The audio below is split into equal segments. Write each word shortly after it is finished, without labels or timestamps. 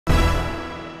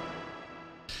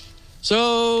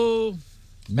So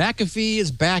McAfee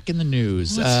is back in the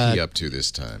news. What's he up to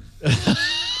this time?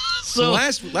 So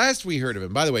last we heard of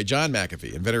him, by the way, John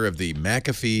McAfee, inventor of the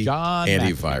McAfee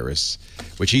antivirus,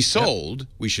 which he sold,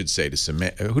 we should say,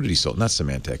 to who did he sold? Not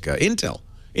Symantec, Intel.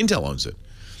 Intel owns it.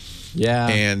 Yeah.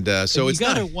 And so it's you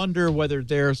got to wonder whether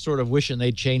they're sort of wishing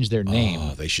they'd change their name.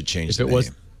 Oh, they should change the name.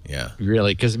 Yeah.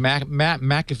 Really, because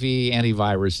McAfee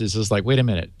antivirus is just like, wait a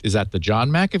minute, is that the John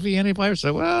McAfee antivirus?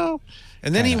 So, well.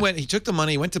 And then he took the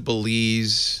money, went to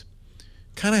Belize,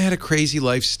 kind of had a crazy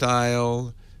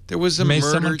lifestyle. There was a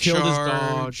murder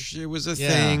charge. It was a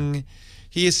thing.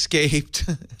 He escaped.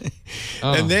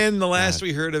 And then the last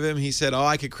we heard of him, he said,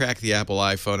 I could crack the Apple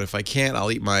iPhone. If I can't,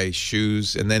 I'll eat my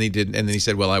shoes. And then he didn't. And then he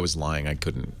said, well, I was lying. I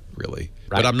couldn't really.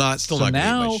 Right. But I'm still not going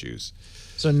to eat my shoes.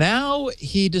 So now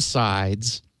he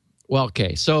decides, well,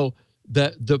 okay, so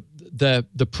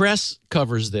the press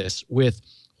covers this with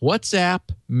WhatsApp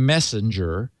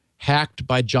Messenger hacked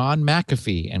by John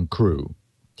McAfee and crew.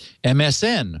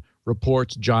 MSN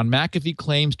reports John McAfee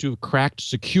claims to have cracked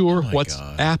secure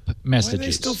WhatsApp messages. Why do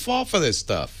they still fall for this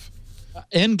stuff?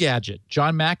 Engadget,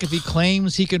 John McAfee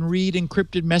claims he can read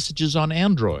encrypted messages on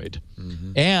Android.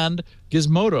 And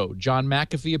Gizmodo, John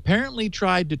McAfee apparently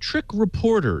tried to trick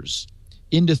reporters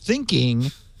into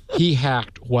thinking he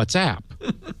hacked WhatsApp.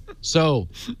 So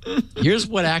here's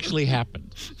what actually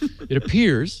happened. It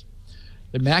appears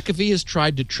that McAfee has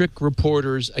tried to trick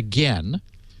reporters again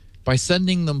by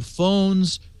sending them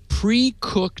phones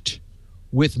pre-cooked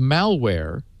with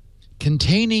malware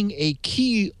containing a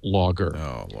key logger.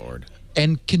 Oh, Lord.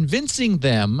 And convincing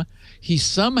them he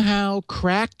somehow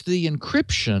cracked the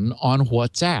encryption on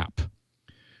WhatsApp.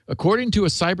 According to a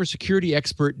cybersecurity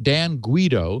expert, Dan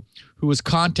Guido, who was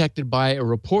contacted by a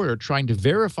reporter trying to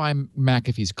verify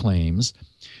McAfee's claims,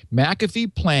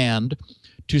 McAfee planned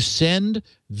to send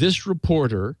this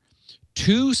reporter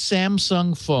 2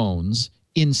 Samsung phones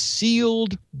in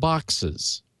sealed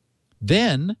boxes.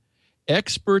 Then,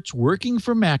 experts working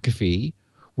for McAfee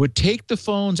would take the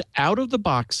phones out of the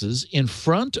boxes in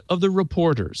front of the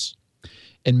reporters,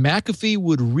 and McAfee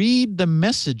would read the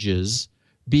messages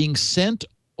being sent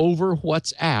over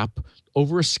WhatsApp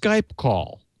over a Skype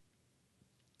call.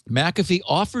 McAfee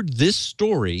offered this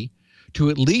story to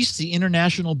at least the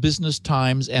International Business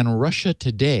Times and Russia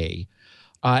Today,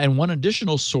 and one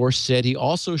additional source said he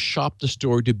also shopped the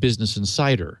story to Business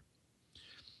Insider.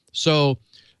 So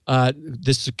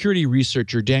the security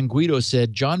researcher, Dan Guido,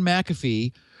 said John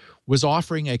McAfee was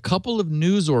offering a couple of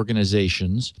news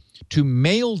organizations to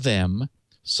mail them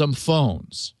some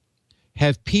phones,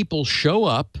 have people show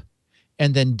up,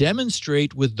 and then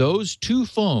demonstrate with those 2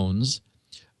 phones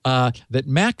that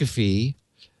McAfee,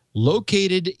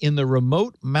 located in the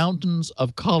remote mountains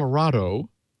of Colorado,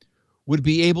 would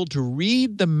be able to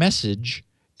read the message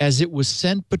as it was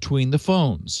sent between the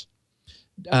phones.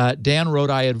 Dan wrote,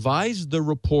 I advised the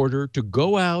reporter to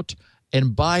go out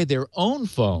and buy their own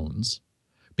phones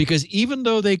because even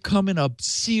though they come in a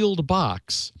sealed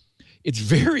box, it's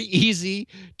very easy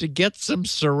to get some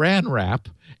saran wrap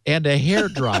and a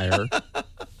hairdryer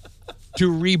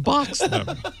to rebox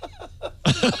them.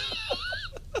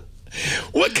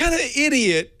 What kind of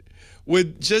idiot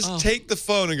would just take the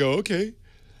phone and go, okay,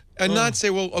 and not say,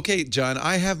 well, okay, John,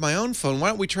 I have my own phone. Why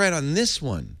don't we try it on this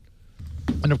one?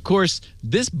 And, of course,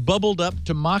 this bubbled up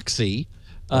to Moxie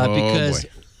because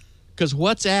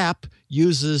WhatsApp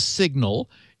uses Signal,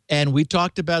 and we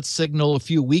talked about Signal a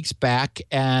few weeks back,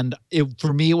 and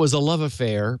for me it was a love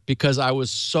affair because I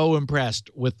was so impressed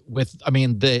with I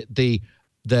mean, the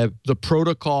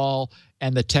protocol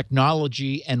and the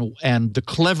technology and the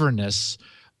cleverness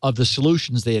of the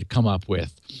solutions they had come up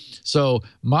with. So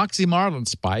Moxie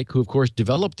Marlinspike, who of course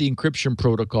developed the encryption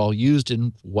protocol used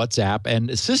in WhatsApp and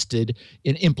assisted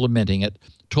in implementing it,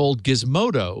 told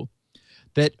Gizmodo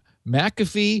that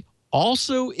McAfee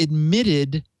also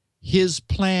admitted his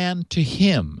plan to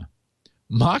him.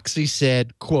 Moxie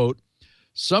said, quote,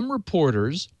 some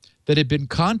reporters that had been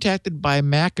contacted by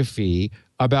McAfee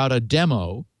about a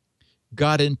demo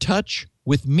got in touch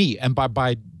with me, and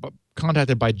by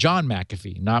contacted by John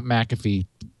McAfee, not McAfee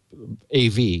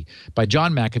AV, by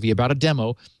John McAfee about a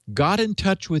demo, got in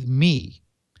touch with me.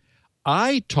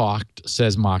 I talked,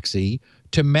 says Moxie,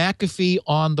 to McAfee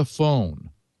on the phone.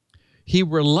 He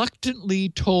reluctantly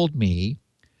told me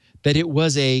that it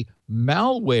was a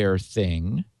malware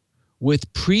thing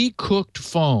with pre-cooked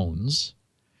phones,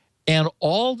 and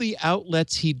all the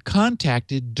outlets he'd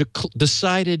contacted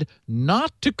decided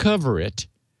not to cover it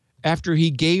after he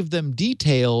gave them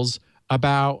details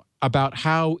about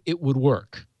how it would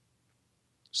work.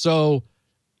 So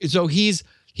he's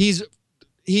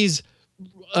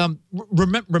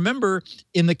remember,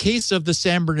 in the case of the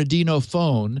San Bernardino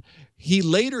phone, he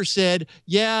later said,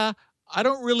 yeah, I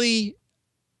don't really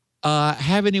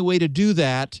have any way to do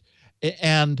that.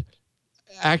 And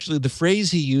actually, the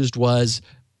phrase he used was,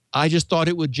 I just thought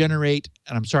it would generate,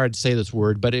 and I'm sorry to say this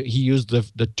word, but he used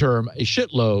the term, a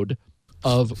shitload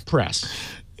of press.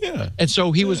 Yeah. And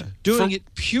so he was doing it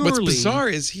purely. What's bizarre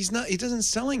is he doesn't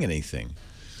selling anything.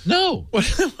 No.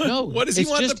 No. What does he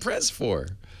want the press for?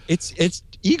 It's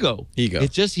ego.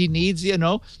 It's just he needs,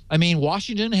 I mean,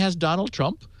 Washington has Donald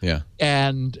Trump. Yeah.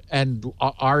 And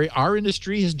our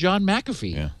industry has John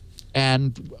McAfee. Yeah.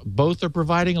 And both are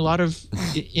providing a lot of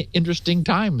interesting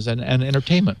times and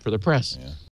entertainment for the press. Yeah.